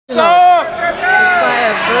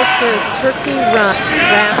versus Turkey Run.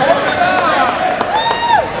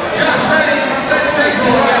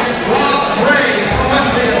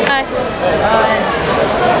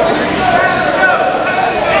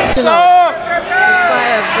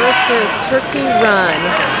 Josiah versus Turkey Run.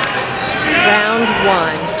 Round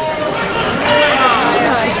 1.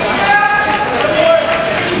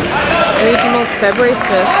 Regionals February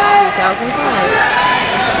 5th, 2005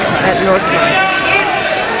 at Northmont.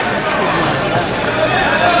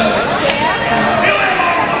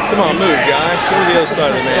 Come on, move, guy. Go to the other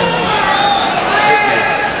side of the man.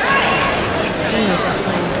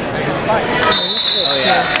 Oh,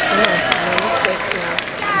 yeah.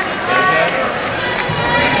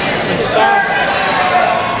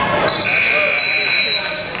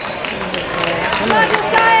 Come on,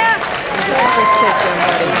 Josiah!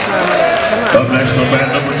 Up next on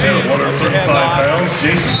mat number 2, 135 pounds,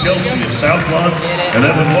 Jason Kelsey of Southmont and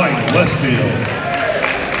Evan White of Westfield.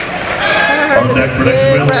 On deck for next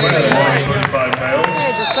middle mat at 135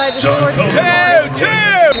 pounds, John Coleman.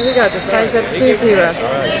 Here we go, Josiah's up 2-0.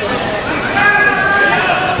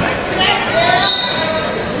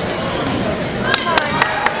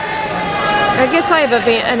 I guess I have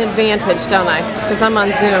an advantage, don't I? Because I'm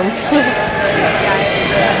on Zoom.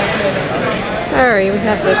 Sorry, we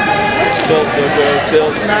have this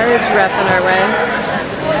large ref in our way.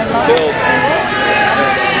 Tilt.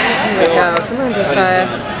 Here we go. Come on, Josiah.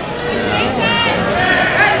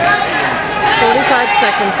 45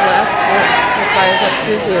 seconds left. Josiah's up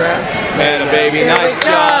 2-0. Man, baby, Here nice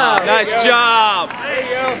job. Nice job.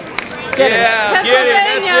 Get him. Yeah, get it.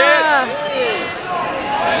 That's it.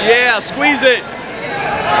 Yeah, squeeze it.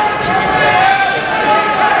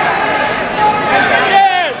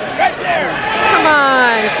 Right there. Come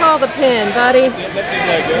on, call the pin, buddy.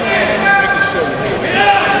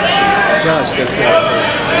 Gosh, that's good.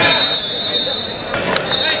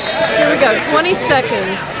 Here we go, 20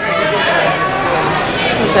 seconds.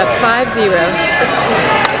 He's up 5-0.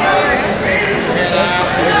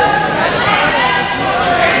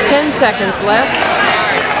 10 seconds left.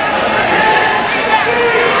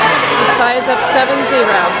 Josiah's up 7-0.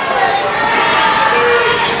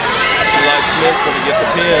 Eli Smith's going to get the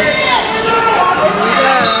pin. Here we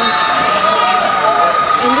go.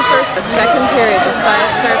 Into first, the second period. Josiah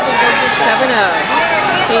starts at 7-0.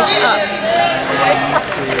 He's up.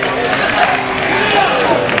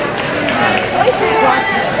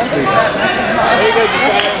 There you go,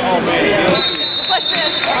 Josiah. Oh, man. Okay.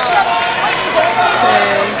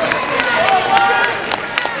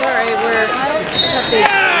 Sorry, we're at the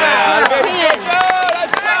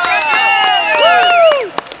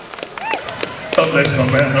Up next on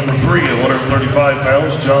mat number 3 at 135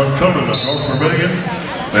 pounds, John Conan of North Vermillion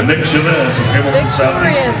and Nick Chavez of Hamilton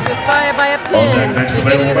Southeastern. Josiah by a pin. On deck next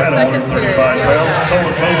available mat at 135 pounds,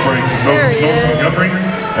 Colin Montgomery of North Montgomery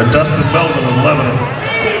and Dustin Melvin of Lebanon.